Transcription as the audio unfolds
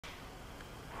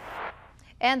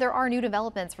And there are new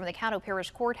developments from the Caddo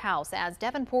Parish Courthouse as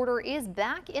Devin Porter is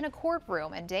back in a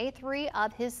courtroom in day 3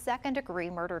 of his second-degree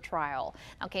murder trial.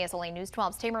 Now, KSLA News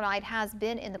 12's Tamer Knight has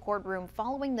been in the courtroom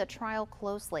following the trial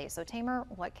closely. So, Tamer,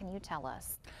 what can you tell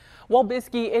us? Well,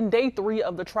 Bisky, in day 3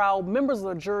 of the trial, members of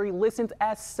the jury listened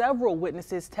as several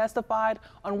witnesses testified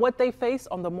on what they faced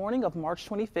on the morning of March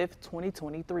 25th,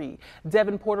 2023.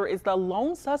 Devin Porter is the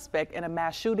lone suspect in a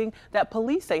mass shooting that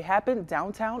police say happened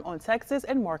downtown on Texas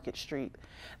and Market Street.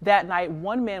 That night,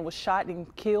 1 man was shot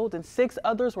and killed and 6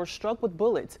 others were struck with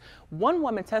bullets. One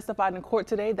woman testified in court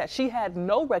today that she had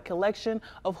no recollection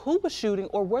of who was shooting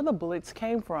or where the bullets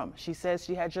came from. She says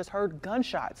she had just heard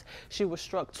gunshots. She was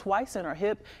struck twice in her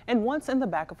hip and once in the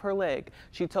back of her leg.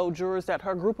 She told jurors that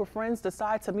her group of friends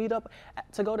decided to meet up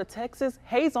to go to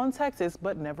Hays on Texas,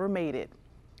 but never made it.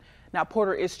 Now,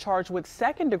 Porter is charged with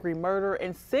second-degree murder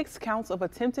and 6 counts of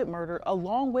attempted murder,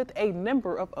 along with a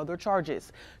number of other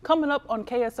charges. Coming up on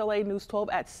KSLA News 12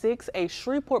 at 6, a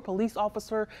Shreveport police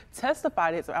officer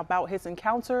testified about his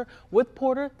encounter with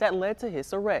Porter that led to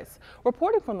his arrest.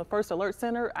 Reporting from the First Alert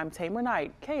Center, I'm Tamer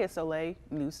Knight, KSLA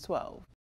News 12.